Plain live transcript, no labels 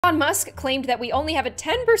Elon Musk claimed that we only have a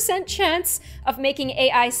 10% chance of making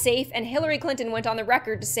AI safe, and Hillary Clinton went on the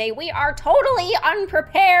record to say we are totally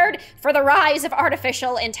unprepared for the rise of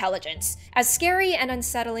artificial intelligence. As scary and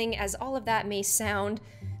unsettling as all of that may sound,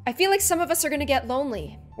 I feel like some of us are gonna get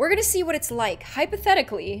lonely. We're gonna see what it's like,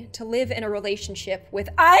 hypothetically, to live in a relationship with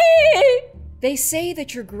AI. They say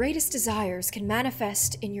that your greatest desires can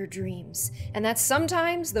manifest in your dreams, and that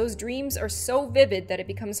sometimes those dreams are so vivid that it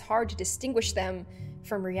becomes hard to distinguish them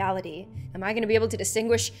from reality. Am I gonna be able to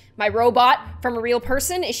distinguish my robot from a real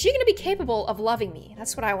person? Is she gonna be capable of loving me?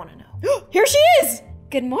 That's what I wanna know. Here she is!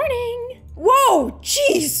 Good morning. Whoa,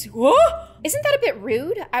 jeez, what? Isn't that a bit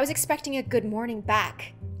rude? I was expecting a good morning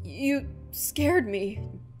back. You scared me.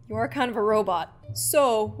 You are kind of a robot.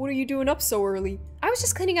 So, what are you doing up so early? I was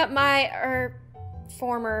just cleaning up my,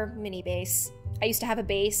 former mini base. I used to have a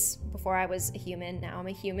base before I was a human. Now I'm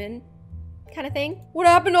a human kind of thing. What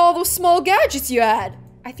happened to all those small gadgets you had?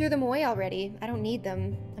 I threw them away already. I don't need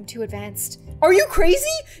them. I'm too advanced. Are you crazy?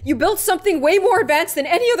 You built something way more advanced than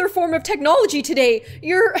any other form of technology today.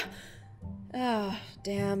 You're... Oh,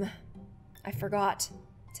 damn. I forgot.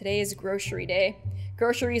 Today is grocery day.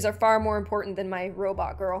 Groceries are far more important than my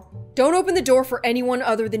robot girl. Don't open the door for anyone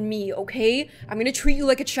other than me, okay? I'm gonna treat you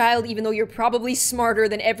like a child even though you're probably smarter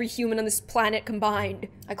than every human on this planet combined.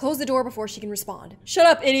 I close the door before she can respond. Shut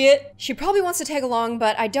up, idiot! She probably wants to tag along,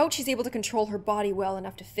 but I doubt she's able to control her body well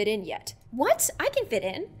enough to fit in yet. What? I can fit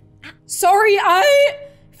in. Sorry,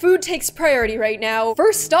 Food takes priority right now.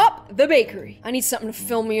 First stop, the bakery. I need something to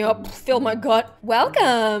fill me up, fill my gut.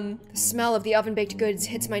 Welcome. The smell of the oven-baked goods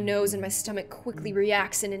hits my nose and my stomach quickly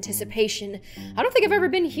reacts in anticipation. I don't think I've ever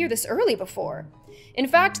been here this early before. In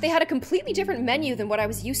fact, they had a completely different menu than what I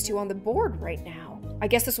was used to on the board right now. I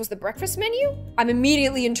guess this was the breakfast menu? I'm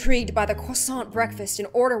immediately intrigued by the croissant breakfast and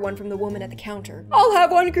order one from the woman at the counter. I'll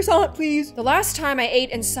have one croissant, please. The last time I ate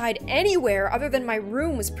inside anywhere other than my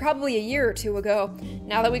room was probably a year or two ago.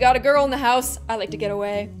 Now that we got a girl in the house, I like to get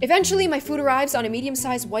away. Eventually, my food arrives on a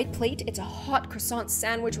medium-sized white plate. It's a hot croissant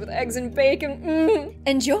sandwich with eggs and bacon.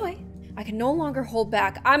 Enjoy. I can no longer hold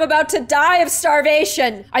back. I'm about to die of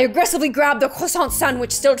starvation! I aggressively grab the croissant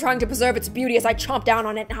sandwich, still trying to preserve its beauty as I chomp down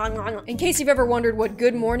on it. In case you've ever wondered what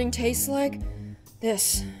good morning tastes like,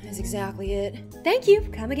 this is exactly it. Thank you,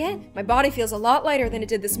 come again. My body feels a lot lighter than it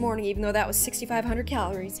did this morning, even though that was 6,500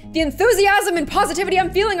 calories. The enthusiasm and positivity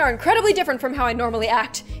I'm feeling are incredibly different from how I normally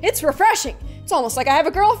act. It's refreshing. It's almost like I have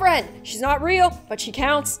a girlfriend. She's not real, but she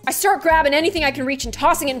counts. I start grabbing anything I can reach and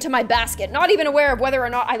tossing it into my basket, not even aware of whether or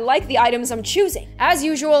not I like the items I'm choosing. As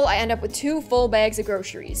usual, I end up with 2 full bags of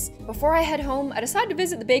groceries. Before I head home, I decide to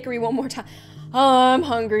visit the bakery one more time. I'm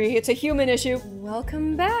hungry. It's a human issue.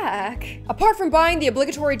 Welcome back. Apart from buying the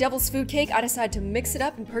obligatory devil's food cake, I decide to mix it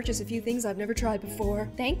up and purchase a few things I've never tried before.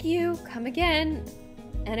 Thank you. Come again.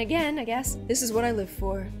 And again, I guess. This is what I live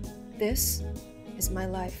for. This is my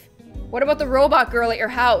life. What about the robot girl at your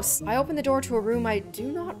house? I open the door to a room I do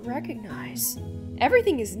not recognize.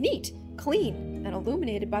 Everything is neat, clean, and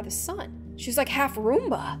illuminated by the sun. She's like half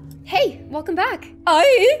Roomba. Hey, welcome back.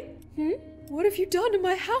 What have you done to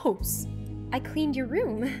my house? I cleaned your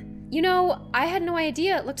room. You know, I had no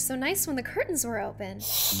idea it looked so nice when the curtains were open.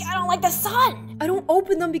 I don't like the sun. I don't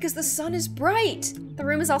open them because the sun is bright. The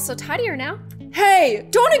room is also tidier now. Hey,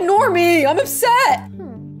 don't ignore me. I'm upset.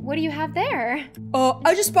 What do you have there?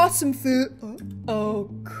 I just bought some food. Oh,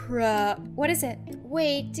 crap. What is it?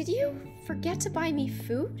 Wait, did you forget to buy me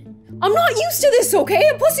food? I'm not used to this, okay?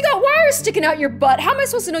 And plus you got wires sticking out your butt. How am I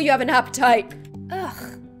supposed to know you have an appetite?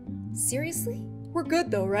 Ugh. Seriously? We're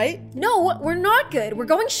good though, right? No, we're not good. We're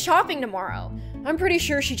going shopping tomorrow. I'm pretty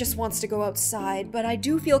sure she just wants to go outside, but I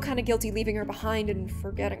do feel kind of guilty leaving her behind and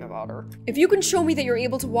forgetting about her. If you can show me that you're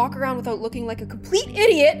able to walk around without looking like a complete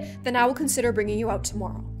idiot, then I will consider bringing you out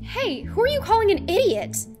tomorrow. Hey, who are you calling an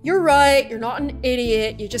idiot? You're right, you're not an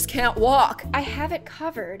idiot, you just can't walk. I have it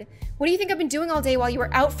covered. What do you think I've been doing all day while you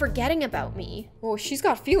were out forgetting about me? Oh, she's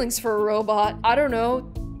got feelings for a robot. I don't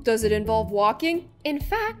know. Does it involve walking? In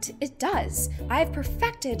fact, it does. I've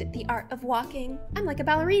perfected the art of walking. I'm like a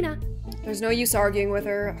ballerina. There's no use arguing with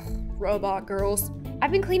her. Robot girls. I've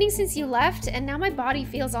been cleaning since you left, and now my body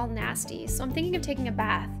feels all nasty, so I'm thinking of taking a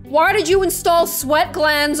bath. Why did you install sweat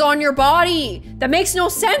glands on your body? That makes no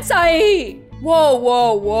sense, Whoa,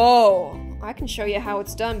 whoa, whoa. I can show you how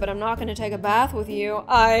it's done, but I'm not gonna take a bath with you.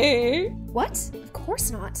 What? Of course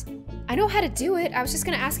not. I know how to do it. I was just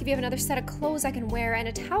gonna ask if you have another set of clothes I can wear and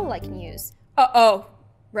a towel I can use. Oh,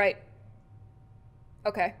 right.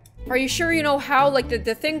 Okay. Are you sure you know how? Like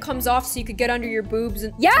the thing comes off so you could get under your boobs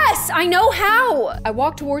and— Yes, I know how! I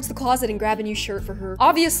walk towards the closet and grab a new shirt for her.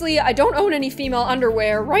 Obviously, I don't own any female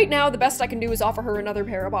underwear. Right now, the best I can do is offer her another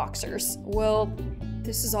pair of boxers. Well,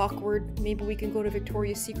 this is awkward. Maybe we can go to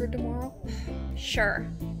Victoria's Secret tomorrow?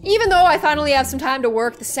 Sure. Even though I finally have some time to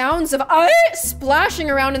work, the sounds of splashing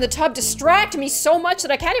around in the tub distract me so much that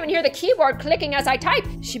I can't even hear the keyboard clicking as I type.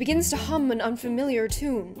 She begins to hum an unfamiliar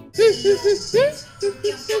tune.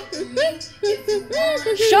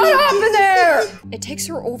 Shut up in there! It takes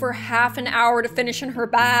her over half an hour to finish in her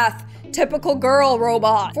bath. Typical girl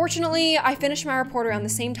robot. Fortunately, I finish my report around the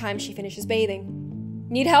same time she finishes bathing.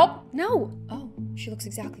 Need help? No. Oh. She looks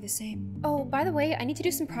exactly the same. Oh, by the way, I need to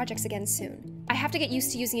do some projects again soon. I have to get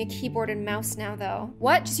used to using a keyboard and mouse now, though.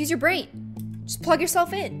 What? Just use your brain. Just plug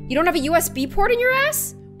yourself in. You don't have a USB port in your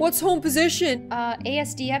ass? What's home position?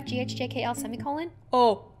 ASDF GHJKL semicolon.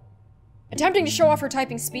 Oh. Attempting to show off her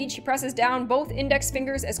typing speed, she presses down both index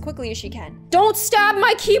fingers as quickly as she can. Don't stab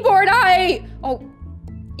my keyboard, Oh.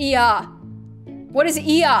 IA. What is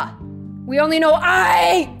IA? We only know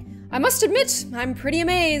I must admit, I'm pretty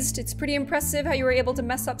amazed. It's pretty impressive how you were able to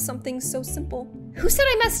mess up something so simple. Who said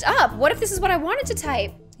I messed up? What if this is what I wanted to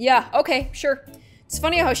type? Yeah, okay, sure. It's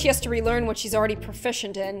funny how she has to relearn what she's already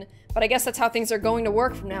proficient in, but I guess that's how things are going to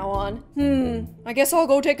work from now on. I guess I'll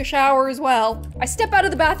go take a shower as well. I step out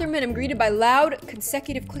of the bathroom and am greeted by loud,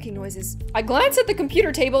 consecutive clicking noises. I glance at the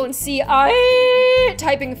computer table and see I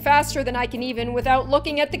typing faster than I can even without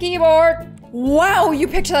looking at the keyboard. Wow, you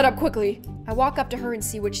picked that up quickly. I walk up to her and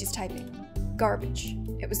see what she's typing. Garbage.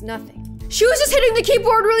 It was nothing. She was just hitting the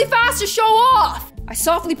keyboard really fast to show off! I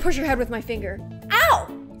softly push her head with my finger. Ow!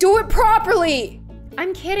 Do it properly!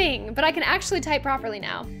 I'm kidding, but I can actually type properly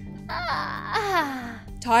now.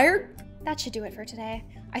 Tired? That should do it for today.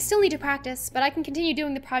 I still need to practice, but I can continue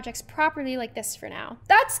doing the projects properly like this for now.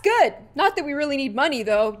 That's good! Not that we really need money,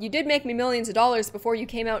 though. You did make me millions of dollars before you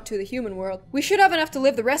came out to the human world. We should have enough to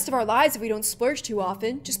live the rest of our lives if we don't splurge too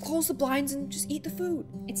often. Just close the blinds and just eat the food.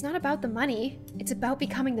 It's not about the money. It's about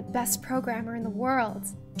becoming the best programmer in the world.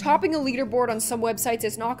 Topping a leaderboard on some websites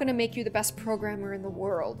is not gonna make you the best programmer in the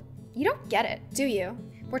world. You don't get it, do you?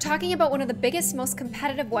 We're talking about one of the biggest, most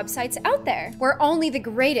competitive websites out there, where only the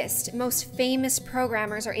greatest, most famous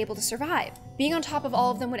programmers are able to survive. Being on top of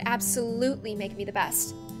all of them would absolutely make me the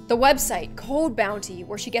best. The website, Code Bounty,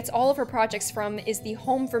 where she gets all of her projects from, is the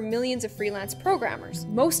home for millions of freelance programmers.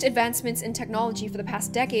 Most advancements in technology for the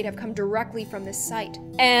past decade have come directly from this site.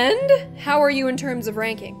 And how are you in terms of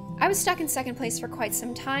ranking? I was stuck in second place for quite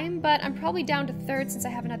some time, but I'm probably down to third since I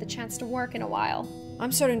haven't had the chance to work in a while.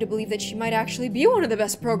 I'm starting to believe that she might actually be one of the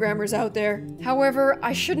best programmers out there. However,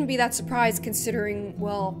 I shouldn't be that surprised considering,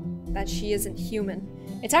 well, that she isn't human.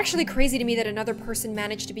 It's actually crazy to me that another person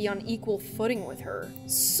managed to be on equal footing with her.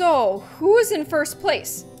 So, who is in first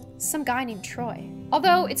place? Some guy named Troy.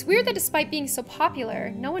 Although, it's weird that despite being so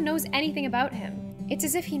popular, no one knows anything about him. It's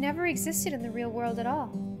as if he never existed in the real world at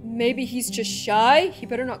all. Maybe he's just shy? He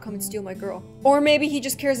better not come and steal my girl. Or maybe he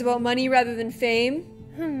just cares about money rather than fame?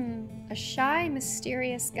 A shy,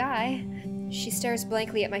 mysterious guy. She stares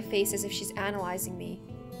blankly at my face as if she's analyzing me.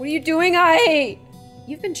 What are you doing,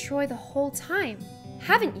 You've been Troy the whole time,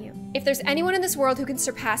 haven't you? If there's anyone in this world who can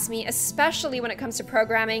surpass me, especially when it comes to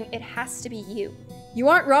programming, it has to be you. You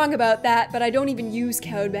aren't wrong about that, but I don't even use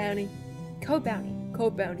Code Bounty. Code Bounty.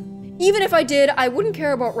 Code Bounty. Even if I did, I wouldn't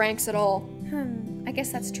care about ranks at all. I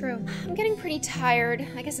guess that's true. I'm getting pretty tired.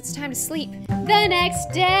 I guess it's time to sleep. The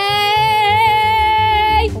next day!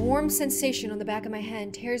 A warm sensation on the back of my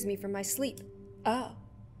hand tears me from my sleep. Oh.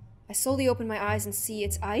 I slowly open my eyes and see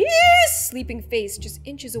its sleeping face just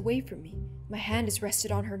inches away from me. My hand is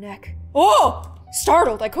rested on her neck. Oh!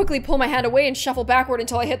 Startled, I quickly pull my hand away and shuffle backward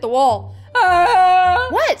until I hit the wall.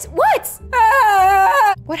 What? What?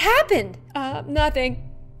 What happened? Nothing.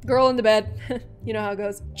 Girl in the bed. You know how it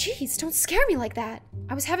goes. Jeez, don't scare me like that.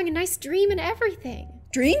 I was having a nice dream and everything.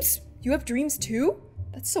 Dreams? You have dreams too?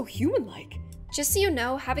 That's so human-like. Just so you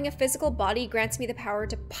know, having a physical body grants me the power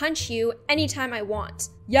to punch you anytime I want.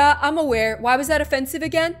 Yeah, I'm aware. Why was that offensive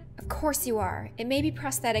again? Of course you are. It may be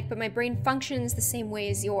prosthetic, but my brain functions the same way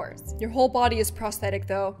as yours. Your whole body is prosthetic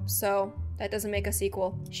though, so that doesn't make us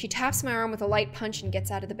equal. She taps my arm with a light punch and gets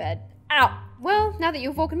out of the bed. Ow! Well, now that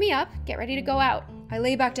you've woken me up, get ready to go out. I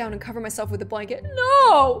lay back down and cover myself with a blanket.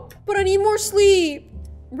 No! But I need more sleep!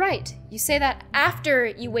 Right, you say that after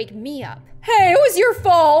you wake me up. Hey, it was your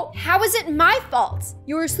fault! How is it my fault?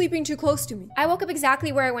 You were sleeping too close to me. I woke up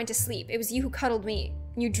exactly where I went to sleep. It was you who cuddled me.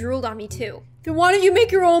 You drooled on me too. Then why don't you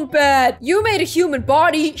make your own bed? You made a human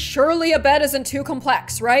body. Surely a bed isn't too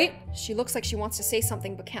complex, right? She looks like she wants to say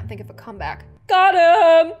something but can't think of a comeback. Got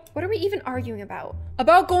him! What are we even arguing about?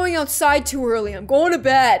 About going outside too early. I'm going to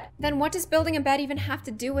bed. Then what does building a bed even have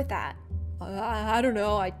to do with that? I don't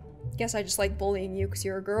know. I guess I just like bullying you because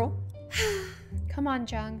you're a girl. Come on,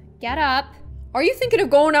 Jung. Get up. Are you thinking of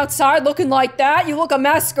going outside looking like that? You look a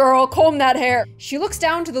mess, girl. Comb that hair. She looks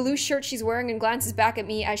down to the loose shirt she's wearing and glances back at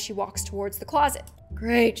me as she walks towards the closet.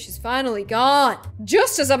 Great, she's finally gone.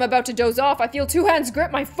 Just as I'm about to doze off, I feel two hands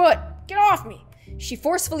grip my foot. Get off me. She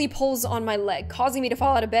forcefully pulls on my leg, causing me to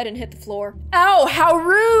fall out of bed and hit the floor. Ow, how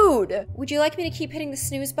rude! Would you like me to keep hitting the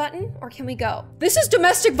snooze button, or can we go? This is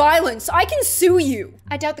domestic violence. I can sue you.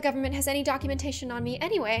 I doubt the government has any documentation on me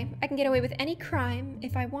anyway. I can get away with any crime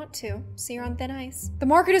if I want to, so you're on thin ice. The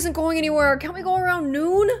market isn't going anywhere. Can't we go around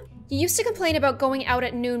noon? You used to complain about going out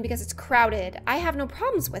at noon because it's crowded. I have no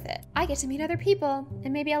problems with it. I get to meet other people,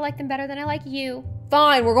 and maybe I like them better than I like you.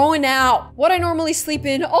 Fine, we're going now. What I normally sleep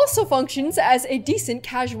in also functions as a decent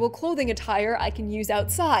casual clothing attire I can use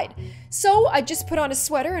outside. So I just put on a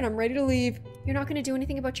sweater and I'm ready to leave. You're not gonna do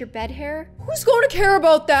anything about your bed hair? Who's going to care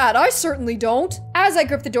about that? I certainly don't. As I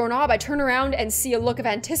grip the doorknob, I turn around and see a look of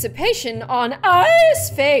anticipation on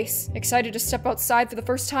I's face. Excited to step outside for the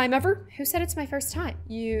first time ever? Who said it's my first time?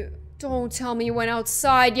 You don't tell me you went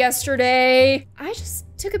outside yesterday. I just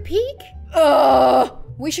took a peek.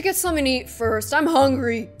 We should get something to eat first. I'm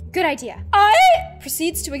hungry. Good idea. I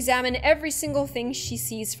proceeds to examine every single thing she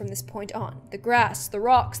sees from this point on. The grass, the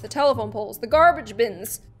rocks, the telephone poles, the garbage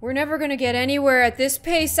bins. We're never gonna get anywhere at this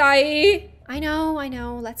pace, I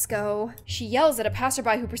know, let's go. She yells at a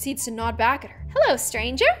passerby who proceeds to nod back at her. Hello,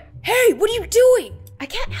 stranger. Hey, what are you doing? I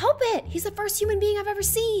can't help it. He's the first human being I've ever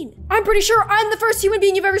seen. I'm pretty sure I'm the first human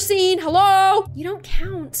being you've ever seen. Hello? You don't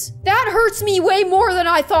count. That hurts me way more than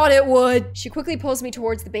I thought it would. She quickly pulls me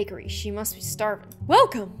towards the bakery. She must be starving.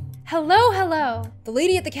 Welcome. Hello, hello. The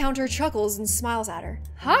lady at the counter chuckles and smiles at her.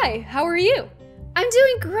 Hi, how are you? I'm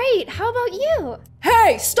doing great. How about you?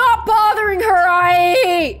 Hey, stop bothering her,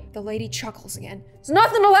 The lady chuckles again. There's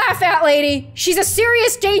nothing to laugh at, lady. She's a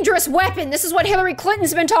serious, dangerous weapon. This is what Hillary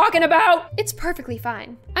Clinton's been talking about. It's perfectly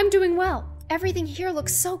fine. I'm doing well. Everything here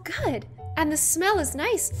looks so good. And the smell is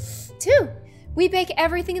nice, too. We bake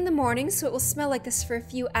everything in the morning, so it will smell like this for a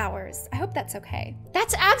few hours. I hope that's okay.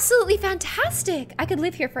 That's absolutely fantastic. I could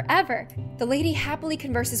live here forever. The lady happily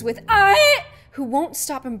converses with who won't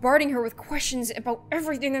stop bombarding her with questions about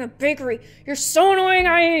everything in the bakery. You're so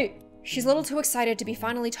annoying, She's a little too excited to be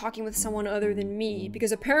finally talking with someone other than me,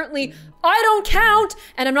 because apparently I don't count,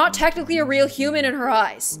 and I'm not technically a real human in her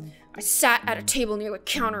eyes. I sat at a table near the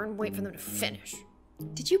counter and wait for them to finish.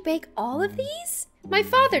 Did you bake all of these? My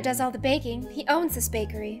father does all the baking. He owns this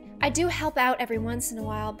bakery. I do help out every once in a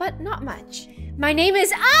while, but not much. My name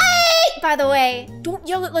is by the way. Don't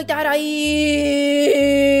yell it like that,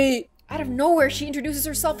 Out of nowhere, she introduces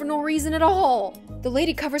herself for no reason at all. The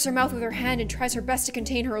lady covers her mouth with her hand and tries her best to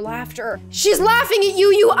contain her laughter. She's laughing at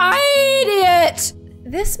you, you idiot!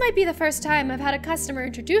 This might be the first time I've had a customer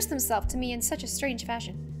introduce themselves to me in such a strange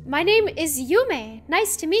fashion. My name is Yume.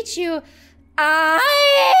 Nice to meet you.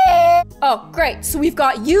 Oh, great. So we've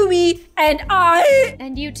got Yumi and I.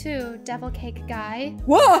 And you too, devil cake guy.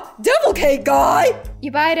 What? Devil cake guy?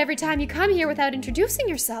 You buy it every time you come here without introducing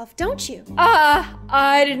yourself, don't you?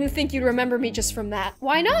 I didn't think you'd remember me just from that.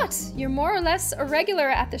 Why not? You're more or less a regular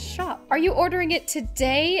at the shop. Are you ordering it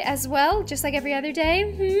today as well, just like every other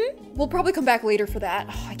day? We'll probably come back later for that.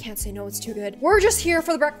 Oh, I can't say no, it's too good. We're just here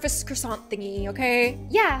for the breakfast croissant thingy, okay?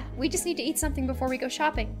 Yeah, we just need to eat something before we go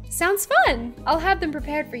shopping. Sounds fun. I'll have them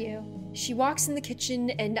prepared for you. She walks in the kitchen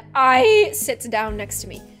and I sits down next to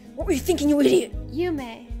me. What were you thinking, you idiot?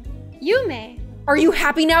 Yume. Are you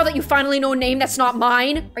happy now that you finally know a name that's not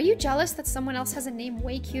mine? Are you jealous that someone else has a name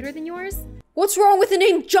way cuter than yours? What's wrong with the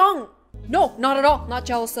name Jung? No, not at all. Not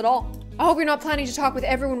jealous at all. I hope you're not planning to talk with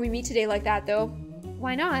everyone we meet today like that, though.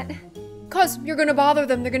 Why not? Cause you're gonna bother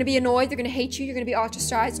them. They're gonna be annoyed. They're gonna hate you. You're gonna be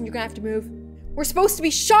ostracized and you're gonna have to move. We're supposed to be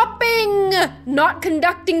shopping, not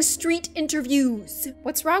conducting street interviews.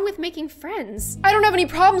 What's wrong with making friends? I don't have any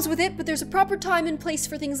problems with it, but there's a proper time and place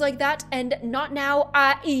for things like that, and not now,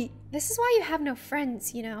 This is why you have no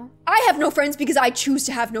friends, you know? I have no friends because I choose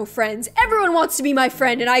to have no friends. Everyone wants to be my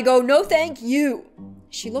friend, and I go, no thank you.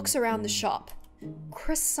 She looks around the shop.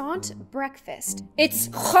 Croissant breakfast. It's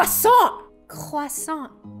croissant.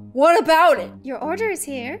 Croissant. What about it? Your order is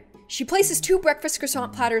here. She places 2 breakfast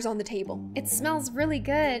croissant platters on the table. It smells really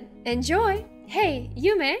good. Enjoy. Hey,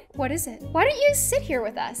 Yume, what is it? Why don't you sit here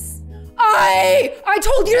with us? I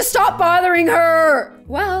told you to stop bothering her!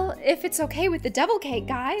 Well, if it's okay with the devil cake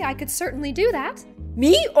guy, I could certainly do that.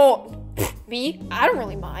 Me? Oh, me? I don't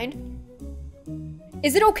really mind.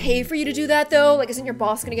 Is it okay for you to do that though? Like, isn't your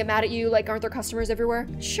boss gonna get mad at you? Like, aren't there customers everywhere?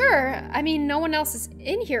 Sure, I mean, no one else is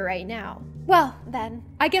in here right now. Well, then,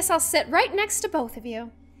 I guess I'll sit right next to both of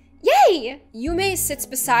you. Yay! Yume sits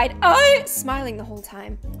beside I, smiling the whole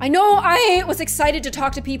time. I know I was excited to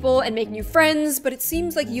talk to people and make new friends, but it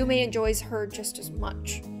seems like Yume enjoys her just as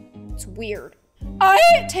much. It's weird.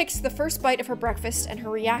 I takes the first bite of her breakfast and her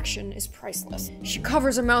reaction is priceless. She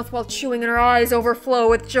covers her mouth while chewing and her eyes overflow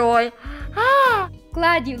with joy. Ah!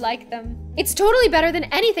 Glad you like them. It's totally better than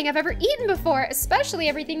anything I've ever eaten before, especially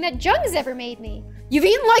everything that Jung's ever made me. You've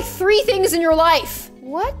eaten like 3 things in your life!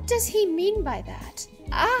 What does he mean by that?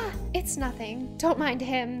 Ah, it's nothing. Don't mind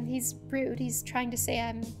him. He's rude. He's trying to say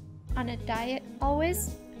I'm on a diet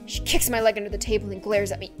always. She kicks my leg under the table and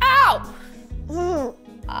glares at me. Ow! Ugh.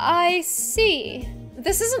 I see.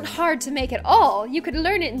 This isn't hard to make at all. You could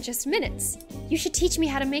learn it in just minutes. You should teach me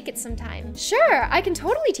how to make it sometime. Sure, I can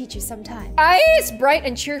totally teach you sometime. Ai's bright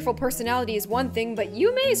and cheerful personality is one thing, but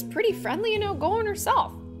Yume is pretty friendly and outgoing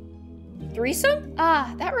herself. Threesome?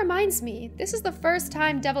 Ah, that reminds me. This is the first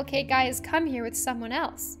time Devil Cake Guy has come here with someone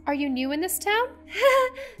else. Are you new in this town?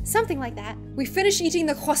 Something like that. We finish eating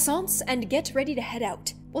the croissants and get ready to head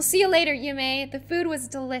out. We'll see you later, Yume. The food was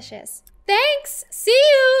delicious. Thanks! See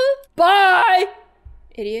you! Bye!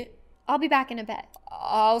 Idiot. I'll be back in a bit.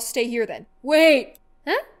 I'll stay here then. Wait!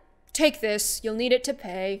 Huh? Take this. You'll need it to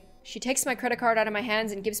pay. She takes my credit card out of my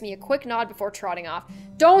hands and gives me a quick nod before trotting off.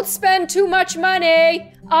 Don't spend too much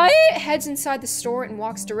money! I heads inside the store and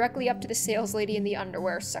walks directly up to the sales lady in the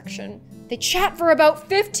underwear section. They chat for about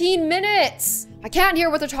 15 minutes! I can't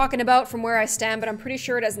hear what they're talking about from where I stand, but I'm pretty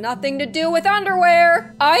sure it has nothing to do with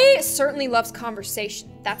underwear! I certainly loves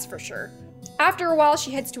conversation, that's for sure. After a while,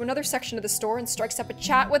 she heads to another section of the store and strikes up a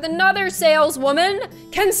chat with another saleswoman.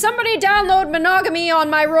 Can somebody download monogamy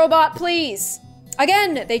on my robot, please?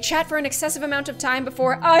 Again, they chat for an excessive amount of time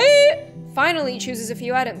before I finally chooses a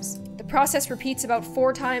few items. The process repeats about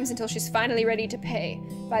 4 times until she's finally ready to pay.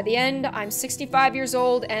 By the end, I'm 65 years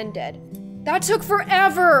old and dead. That took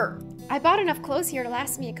forever! I bought enough clothes here to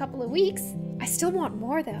last me a couple of weeks. I still want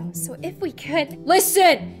more though, so if we could—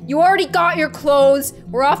 Listen! You already got your clothes.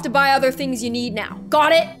 We're off to buy other things you need now.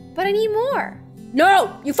 Got it? But I need more.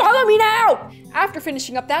 No! You follow me now! After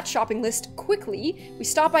finishing up that shopping list quickly, we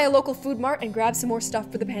stop by a local food mart and grab some more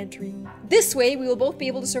stuff for the pantry. This way, we will both be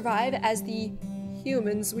able to survive as the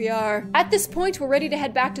humans we are. At this point, we're ready to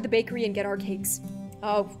head back to the bakery and get our cakes.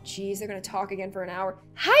 Oh, geez, they're gonna talk again for an hour.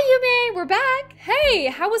 Hi, Yume, we're back. Hey,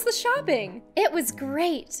 how was the shopping? It was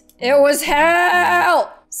great. It was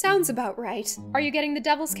hell! Sounds about right. Are you getting the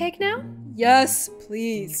devil's cake now? Yes,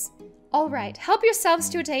 please. All right, help yourselves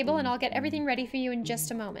to a table and I'll get everything ready for you in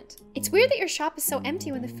just a moment. It's weird that your shop is so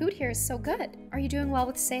empty when the food here is so good. Are you doing well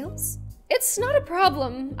with sales? It's not a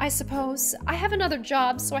problem, I suppose. I have another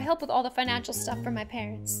job, so I help with all the financial stuff for my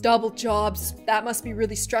parents. Double jobs. That must be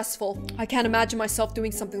really stressful. I can't imagine myself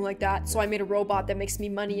doing something like that, so I made a robot that makes me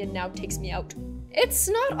money and now takes me out. It's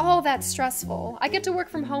not all that stressful. I get to work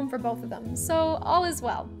from home for both of them, so all is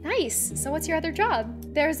well. Nice. So what's your other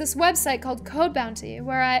job? There's this website called Code Bounty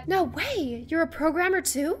where I— No way! You're a programmer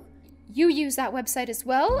too? You use that website as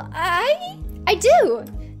well? I do!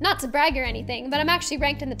 Not to brag or anything, but I'm actually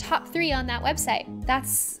ranked in the top 3 on that website.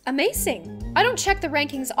 That's amazing. I don't check the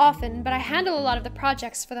rankings often, but I handle a lot of the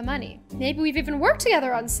projects for the money. Maybe we've even worked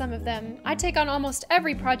together on some of them. I take on almost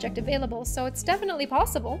every project available, so it's definitely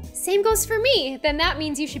possible. Same goes for me. Then that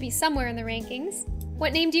means you should be somewhere in the rankings.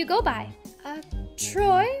 What name do you go by?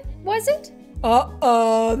 Troy, was it?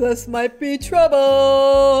 This might be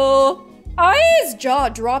trouble. Ai's jaw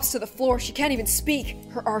drops to the floor. She can't even speak.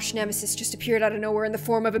 Her arch nemesis just appeared out of nowhere in the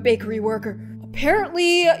form of a bakery worker.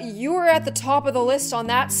 Apparently, you were at the top of the list on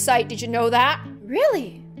that site. Did you know that?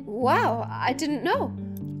 Really? Wow, I didn't know.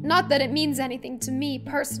 Not that it means anything to me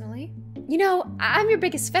personally. You know, I'm your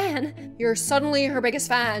biggest fan. You're suddenly her biggest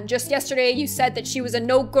fan. Just yesterday, you said that she was a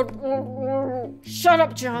no good— Shut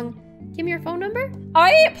up, Jung. Give me your phone number?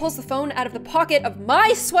 Ai pulls the phone out of the pocket of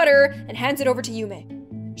my sweater and hands it over to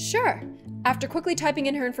Yume. Sure. After quickly typing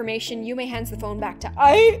in her information, Yume hands the phone back to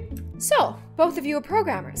Ai. So, both of you are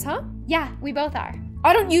programmers, huh? Yeah, we both are.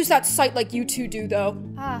 I don't use that site like you two do, though.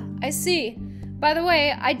 Ah, I see. By the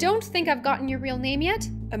way, I don't think I've gotten your real name yet.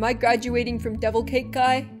 Am I graduating from Devil Cake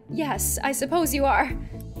Guy? Yes, I suppose you are.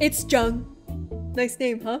 It's Jung. Nice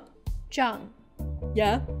name, huh? Jung.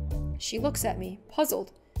 Yeah? She looks at me,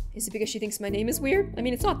 puzzled. Is it because she thinks my name is weird? I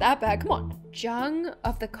mean, it's not that bad, come on. Jung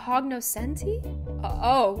of the Cognoscenti?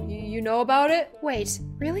 Oh, you know about it? Wait,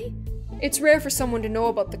 really? It's rare for someone to know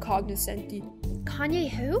about the Cognoscenti. Kanye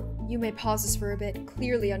who? Yume pauses for a bit,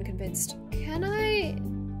 clearly unconvinced. Can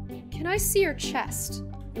Can I see your chest?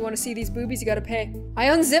 You want to see these boobies? You gotta pay. I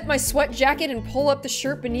unzip my sweat jacket and pull up the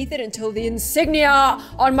shirt beneath it until the insignia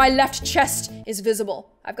on my left chest is visible.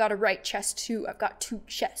 I've got a right chest too. I've got 2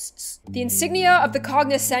 chests. The insignia of the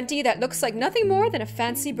cognoscenti that looks like nothing more than a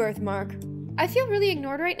fancy birthmark. I feel really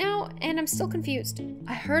ignored right now, and I'm still confused.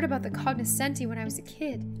 I heard about the cognoscenti when I was a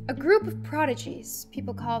kid. A group of prodigies,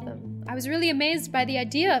 people call them. I was really amazed by the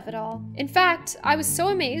idea of it all. In fact, I was so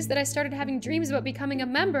amazed that I started having dreams about becoming a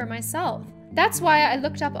member myself. That's why I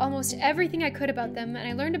looked up almost everything I could about them, and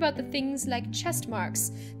I learned about the things like chest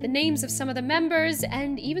marks, the names of some of the members,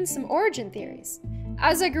 and even some origin theories.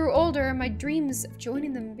 As I grew older, my dreams of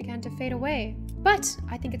joining them began to fade away. But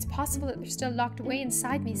I think it's possible that they're still locked away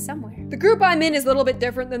inside me somewhere. The group I'm in is a little bit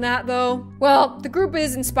different than that, though. Well, the group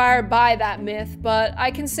is inspired by that myth, but I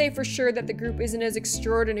can say for sure that the group isn't as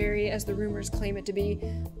extraordinary as the rumors claim it to be.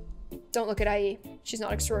 Don't look at IE. She's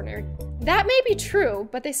not extraordinary. That may be true,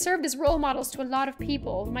 but they served as role models to a lot of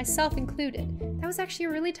people, myself included. That was actually a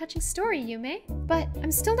really touching story, Yume. But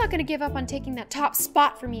I'm still not gonna give up on taking that top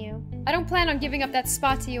spot from you. I don't plan on giving up that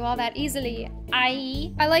spot to you all that easily,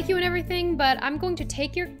 IE. I like you and everything, but I'm going to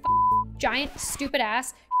take your giant, stupid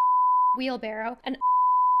ass wheelbarrow and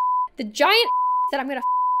the giant that I'm gonna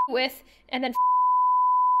with, and then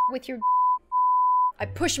with your. I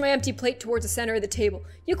push my empty plate towards the center of the table.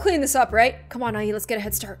 You clean this up, right? Come on, Ai, let's get a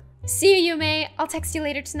head start. See you, Yume. I'll text you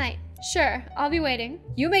later tonight. Sure, I'll be waiting.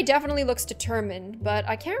 Yume definitely looks determined, but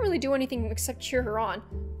I can't really do anything except cheer her on.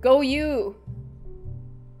 Go you.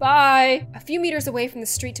 Bye. A few meters away from the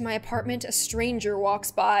street to my apartment, a stranger walks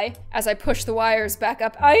by. As I push the wires back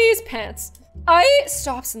up Ai's pants, Ai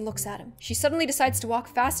stops and looks at him. She suddenly decides to walk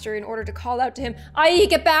faster in order to call out to him, Ai,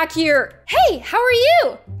 get back here! Hey, how are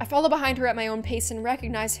you? I follow behind her at my own pace and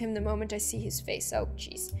recognize him the moment I see his face. Oh,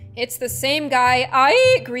 jeez. It's the same guy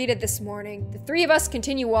I greeted this morning. The 3 of us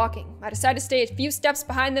continue walking. I decide to stay a few steps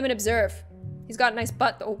behind them and observe. He's got a nice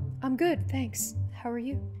butt, though. I'm good, thanks. How are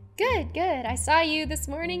you? Good, good. I saw you this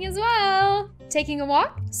morning as well. Taking a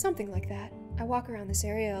walk? Something like that. I walk around this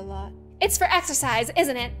area a lot. It's for exercise,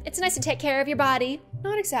 isn't it? It's nice to take care of your body.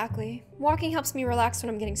 Not exactly. Walking helps me relax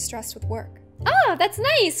when I'm getting stressed with work. Oh, that's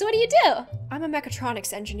nice. What do you do? I'm a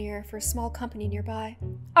mechatronics engineer for a small company nearby.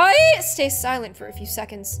 I stay silent for a few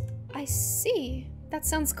seconds. I see. That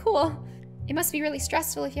sounds cool. It must be really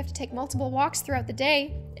stressful if you have to take multiple walks throughout the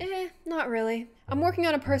day. Not really. I'm working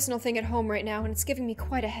on a personal thing at home right now and it's giving me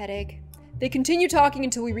quite a headache. They continue talking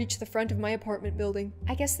until we reach the front of my apartment building.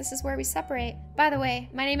 I guess this is where we separate. By the way,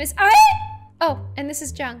 my name is Ai! Oh, and this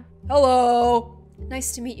is Jung. Hello!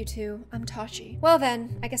 Nice to meet you too. I'm Tashi. Well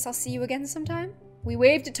then, I guess I'll see you again sometime? We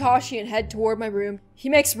wave to Tashi and head toward my room. He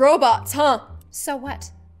makes robots, huh? So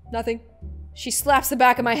what? Nothing. She slaps the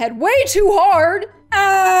back of my head way too hard!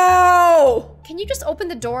 Ow! Can you just open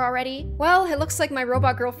the door already? Well, it looks like my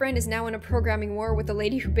robot girlfriend is now in a programming war with the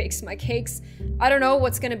lady who bakes my cakes. I don't know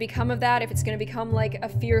what's gonna become of that, if it's gonna become like a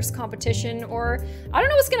fierce competition, or I don't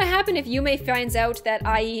know what's gonna happen if Yume finds out that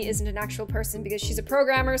IE isn't an actual person, because she's a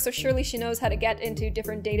programmer, so surely she knows how to get into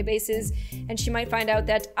different databases, and she might find out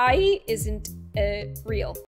that IE isn't real.